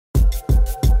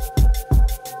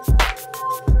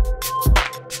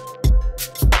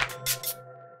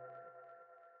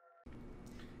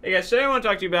Hey guys, today I want to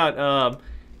talk to you about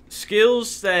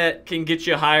skills that can get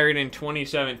you hired in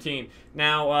 2017.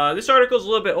 Now, this article is a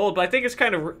little bit old, but I think it's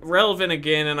kind of relevant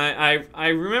again, and I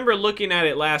remember looking at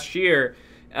it last year,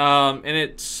 and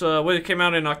it's when it came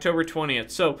out in October 20th.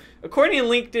 So, according to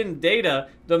LinkedIn data,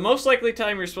 the most likely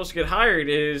time you're supposed to get hired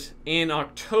is in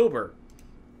October.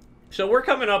 So we're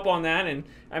coming up on that, and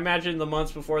I imagine the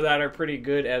months before that are pretty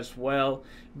good as well.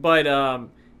 But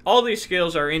all these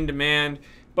skills are in demand.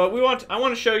 But I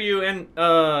want to show you, and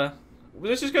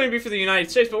this is going to be for the United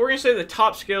States, but we're going to say the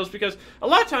top skills because a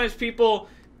lot of times people,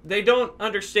 they don't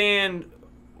understand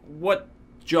what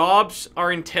jobs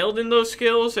are entailed in those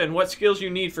skills and what skills you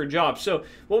need for jobs. So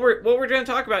what we're going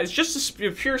to talk about is just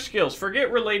the pure skills.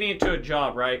 Forget relating it to a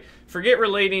job, right? Forget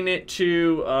relating it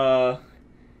to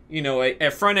you know, a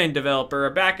front-end developer,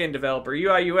 a back-end developer,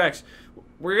 UI, UX.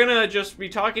 We're going to just be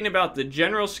talking about the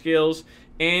general skills.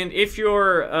 And if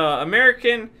you're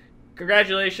American,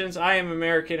 congratulations, I am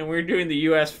American, and we're doing the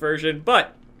US version.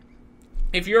 But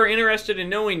if you're interested in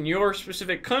knowing your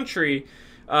specific country,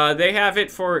 they have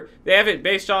it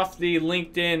based off the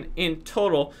LinkedIn in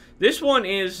total. This one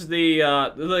is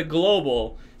the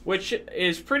global, which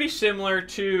is pretty similar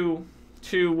to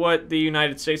what the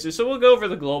United States is. So we'll go over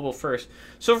the global first.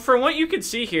 So from what you can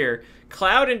see here,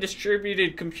 cloud and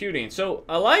distributed computing. So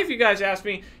a lot of you guys ask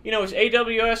me, you know, is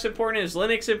AWS important? Is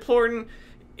Linux important?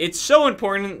 It's so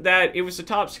important that it was the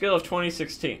top skill of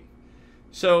 2016.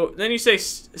 So then you say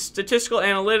statistical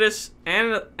analytics,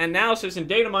 analysis, and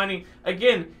data mining.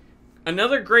 Again,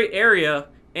 another great area.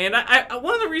 And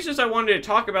one of the reasons I wanted to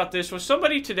talk about this was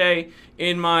somebody today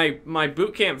in my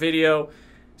bootcamp video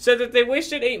said that they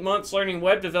wasted 8 months learning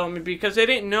web development because they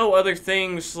didn't know other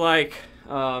things like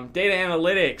data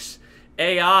analytics,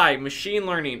 AI, machine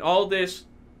learning, all these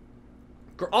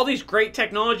great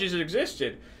technologies that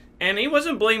existed. And he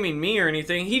wasn't blaming me or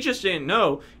anything. He just didn't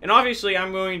know. And obviously,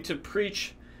 I'm going to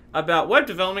preach about web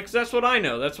development because that's what I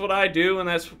know. That's what I do, and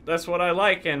that's what I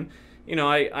like. And you know,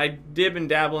 I dib and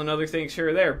dabble in other things here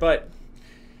or there. But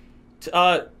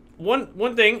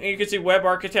one thing, you can see web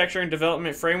architecture and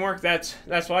development framework. That's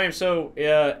why I'm so.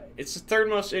 It's the third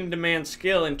most in demand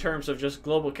skill in terms of just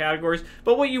global categories.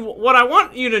 But what I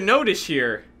want you to notice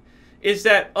here is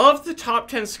that of the top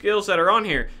 10 skills that are on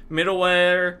here,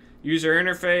 middleware, user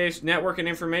interface, network and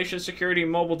information security,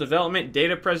 mobile development,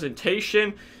 data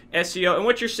presentation, SEO, and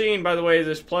what you're seeing, by the way,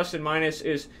 this plus and minus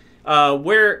is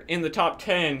where in the top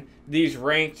 10 these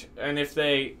ranked, and if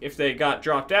they got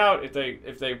dropped out, if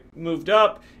they moved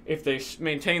up, if they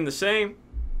maintained the same.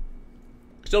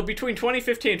 So between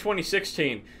 2015 and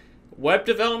 2016, web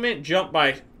development jumped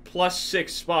by +6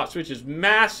 spots, which is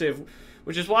massive,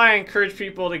 which is why I encourage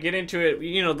people to get into it.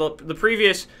 You know, the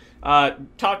previous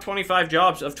top 25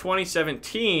 jobs of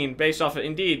 2017, based off of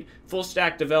Indeed, full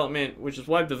stack development, which is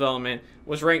web development,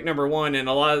 was ranked #1, and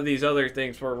a lot of these other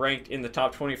things were ranked in the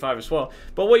top 25 as well.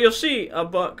 But what you'll see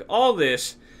about all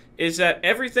this is that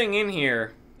everything in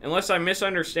here, unless I'm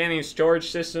misunderstanding storage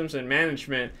systems and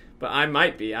management, but I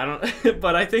might be, I don't,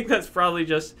 but I think that's probably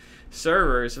just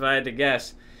servers, if I had to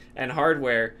guess, and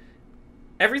hardware.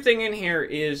 Everything in here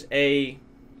is a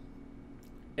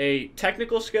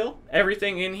technical skill.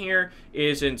 Everything in here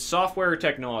is in software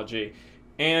technology.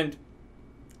 And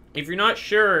if you're not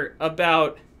sure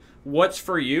about what's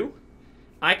for you,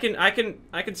 I can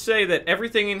say that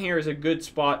everything in here is a good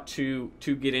spot to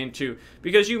get into,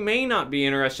 because you may not be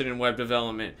interested in web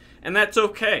development, and that's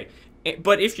okay.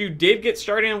 But if you did get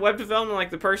started in web development, like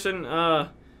the person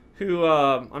who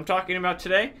I'm talking about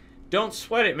today, don't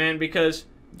sweat it, man, because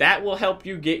that will help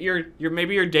you get your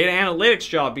maybe your data analytics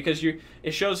job, because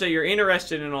it shows that you're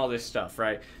interested in all this stuff,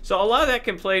 right? So a lot of that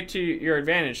can play to your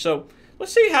advantage. So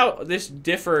let's see how this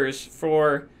differs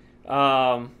for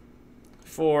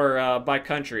by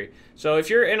country. So if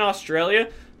you're in Australia,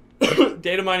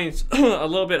 data mining's a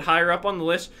little bit higher up on the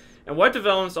list, and web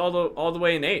development's all the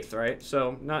way in 8th, right?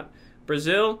 So not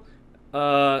Brazil.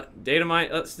 Data mine.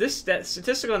 This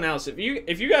statistical analysis.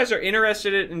 If you guys are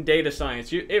interested in data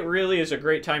science, it really is a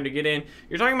great time to get in.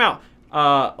 You're talking about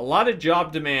a lot of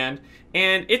job demand,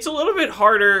 and it's a little bit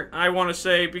harder, I want to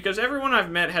say, because everyone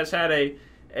I've met has had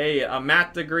a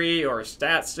math degree or a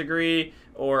stats degree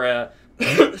or a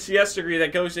CS degree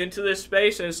that goes into this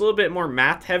space, and it's a little bit more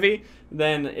math heavy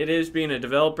than it is being a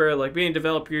developer. Like being a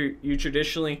developer, you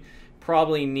traditionally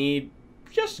probably need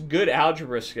just good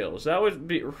algebra skills. That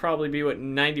would probably be what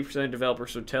 90% of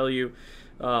developers would tell you,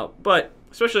 but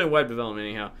especially in web development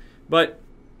anyhow. But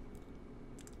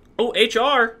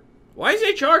HR, why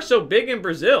is HR so big in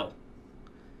Brazil?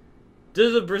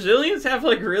 Do the Brazilians have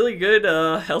like really good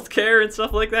healthcare and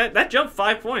stuff like that? That jumped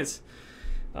 5 points.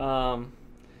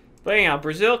 But anyhow,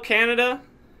 Brazil, Canada.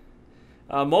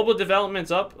 Mobile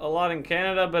development's up a lot in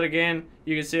Canada, but again,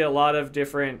 you can see a lot of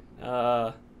different.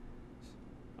 I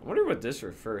wonder what this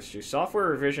refers to. Software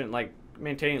revision, like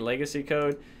maintaining legacy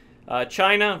code.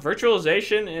 China,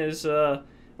 virtualization is. I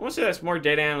want to say that's more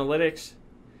data analytics.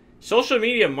 Social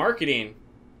media marketing,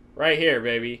 right here,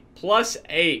 baby.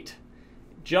 +8,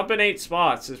 jumping 8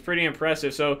 spots is pretty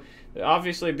impressive. So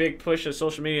obviously, a big push of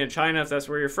social media in China if that's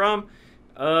where you're from.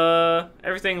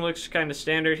 Everything looks kind of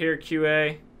standard here.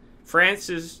 QA. France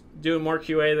is doing more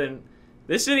QA than...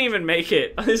 This didn't even make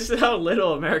it. This is how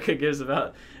little America gives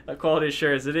about quality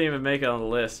assurance. It didn't even make it on the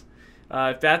list.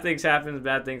 If bad things happen,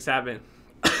 bad things happen.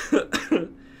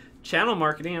 Channel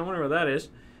marketing, I wonder what that is.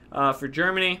 For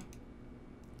Germany,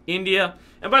 India.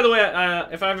 And by the way,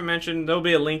 if I haven't mentioned, there'll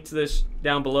be a link to this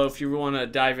down below if you want to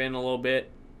dive in a little bit.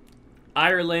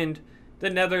 Ireland, the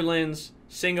Netherlands,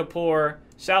 Singapore,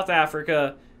 South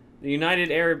Africa, the United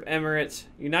Arab Emirates,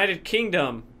 United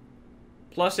Kingdom,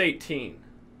 +18.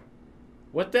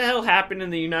 What the hell happened in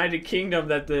the United Kingdom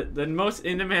that the most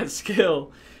in-demand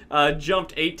skill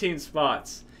jumped 18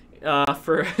 spots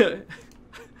for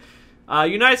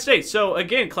United States? So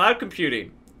again, cloud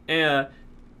computing,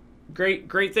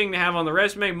 great thing to have on the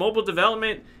resume. Mobile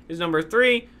development is number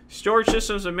 3. Storage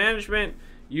systems and management,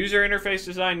 user interface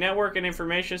design, network and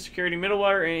information security,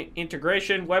 middleware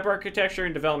integration, web architecture,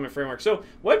 and development framework. So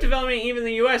web development, even in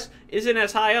the US, isn't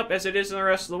as high up as it is in the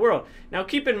rest of the world. Now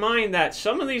keep in mind that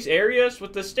some of these areas,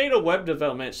 with the state of web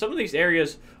development, some of these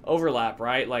areas overlap,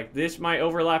 right? Like this might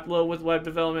overlap a little with web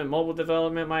development, mobile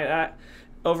development might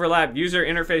overlap, user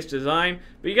interface design,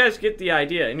 but you guys get the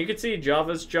idea. And you can see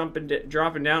Java's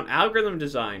dropping down, algorithm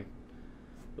design.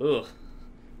 Ugh.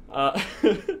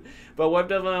 But web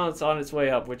development's on its way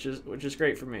up, which is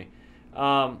great for me.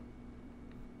 But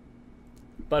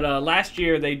last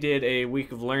year they did a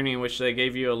week of learning, which they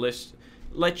gave you a list,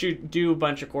 let you do a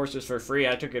bunch of courses for free.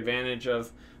 I took advantage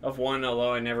of one,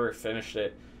 although I never finished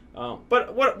it.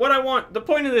 But what I want, the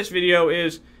point of this video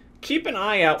is keep an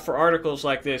eye out for articles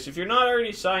like this. If you're not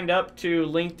already signed up to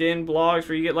LinkedIn blogs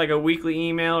where you get like a weekly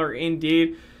email, or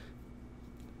Indeed,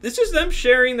 this is them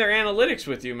sharing their analytics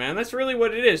with you, man. That's really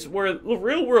what it is. Where the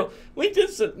real world,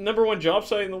 LinkedIn's the #1 job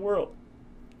site in the world.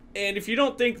 And if you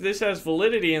don't think this has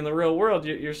validity in the real world,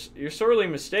 you're sorely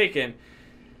mistaken.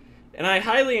 And I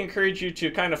highly encourage you to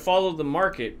kind of follow the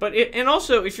market. But and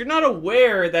also, if you're not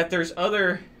aware that there's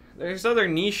other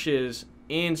niches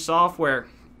in software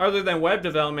other than web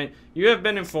development, you have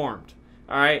been informed.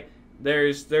 All right.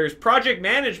 There's project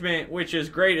management, which is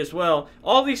great as well.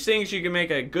 All these things you can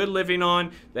make a good living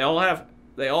on. They all have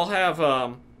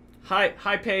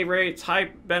high pay rates, high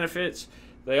benefits.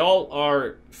 They all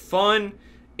are fun,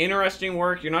 interesting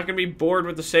work. You're not going to be bored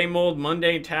with the same old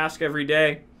mundane task every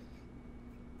day.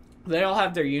 They all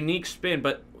have their unique spin,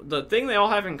 but the thing they all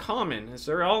have in common is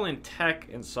they're all in tech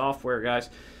and software, guys.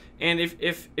 And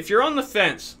if you're on the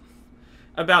fence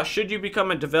about should you become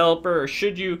a developer or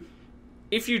should you,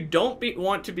 if you don't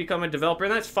want to become a developer,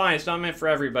 and that's fine, it's not meant for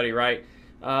everybody, right?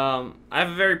 I have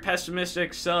a very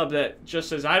pessimistic sub that just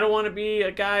says, I don't want to be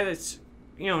a guy that's,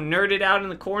 nerded out in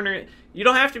the corner. You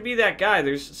don't have to be that guy.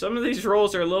 There's some of these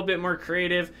roles are a little bit more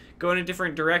creative, go in a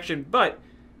different direction, but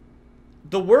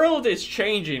the world is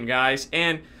changing, guys,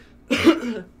 and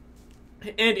and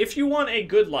if you want a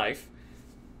good life,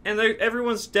 and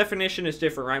everyone's definition is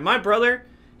different, right? My brother,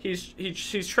 he's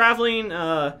traveling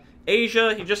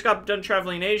Asia. He just got done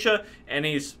traveling Asia, and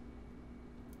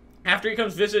after he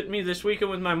comes visit me this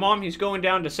weekend with my mom, he's going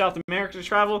down to South America to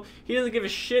travel. He doesn't give a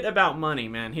shit about money,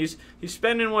 man. He's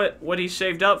spending what he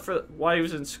saved up for while he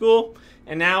was in school,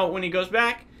 and now when he goes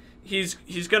back, he's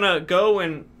gonna go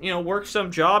and work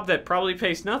some job that probably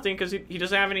pays nothing because he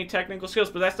doesn't have any technical skills.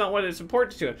 But that's not what is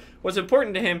important to him. What's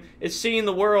important to him is seeing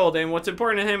the world, and what's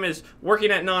important to him is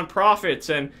working at nonprofits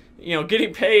and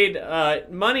getting paid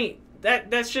money.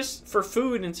 That's just for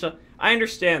food and stuff. I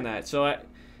understand that.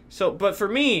 But for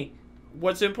me,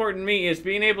 what's important to me is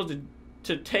being able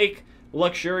to take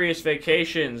luxurious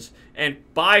vacations and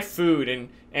buy food,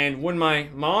 and when my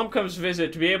mom comes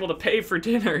visit, to be able to pay for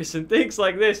dinners and things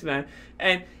like this, man.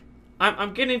 And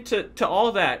I'm getting to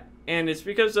all that, and it's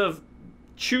because of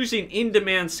choosing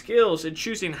in-demand skills and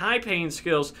choosing high-paying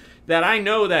skills that I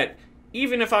know that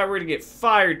even if I were to get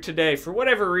fired today for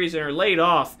whatever reason or laid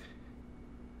off,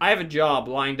 I have a job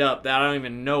lined up that I don't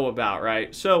even know about,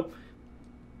 right? So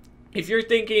if you're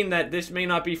thinking that this may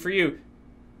not be for you,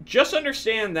 just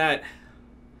understand that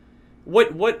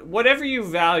whatever you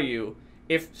value,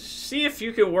 see if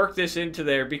you can work this into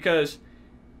there, because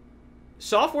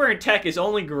software and tech is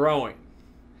only growing.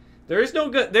 There's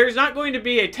not going to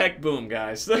be a tech boom,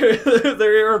 guys.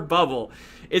 They're a bubble.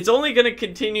 It's only going to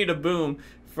continue to boom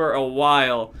for a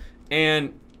while.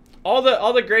 And all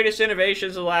the greatest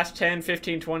innovations of the last 10,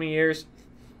 15, 20 years,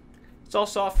 it's all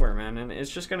software, man, and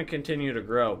it's just going to continue to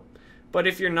grow. But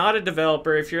if you're not a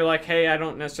developer, if you're like, hey, I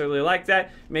don't necessarily like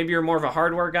that, maybe you're more of a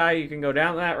hardware guy, you can go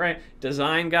down that, right?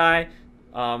 Design guy,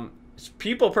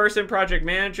 people person, project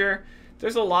manager.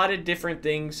 There's a lot of different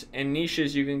things and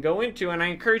niches you can go into, and I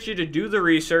encourage you to do the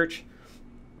research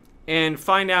and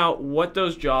find out what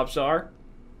those jobs are.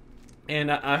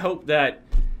 And I hope that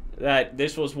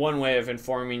this was one way of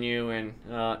informing you, and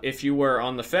if you were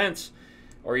on the fence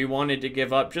or you wanted to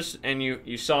give up, and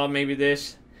you saw maybe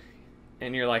this,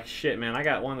 and you're like, shit, man, I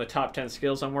got one of the top 10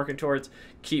 skills I'm working towards,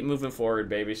 keep moving forward,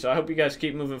 baby. So I hope you guys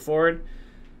keep moving forward.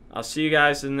 I'll see you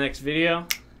guys in the next video.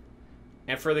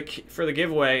 And for the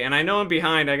giveaway, and I know I'm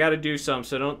behind, I got to do some,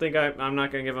 so don't think I'm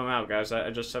not going to give them out, guys. I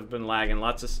just have been lagging.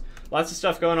 Lots of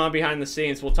stuff going on behind the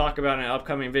scenes. We'll talk about in an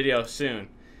upcoming video soon.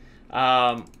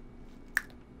 The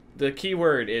key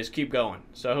word is keep going.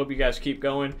 So I hope you guys keep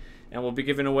going, and we'll be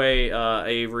giving away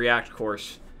a React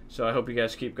course. So I hope you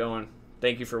guys keep going.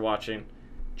 Thank you for watching.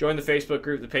 Join the Facebook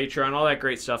group, the Patreon, all that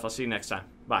great stuff. I'll see you next time.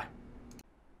 Bye.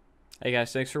 Hey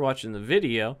guys, thanks for watching the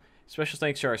video. Special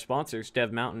thanks to our sponsors,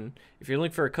 Dev Mountain. If you're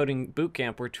looking for a coding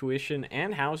bootcamp where tuition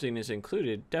and housing is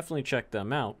included, definitely check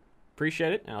them out.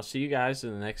 Appreciate it, and I'll see you guys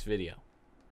in the next video.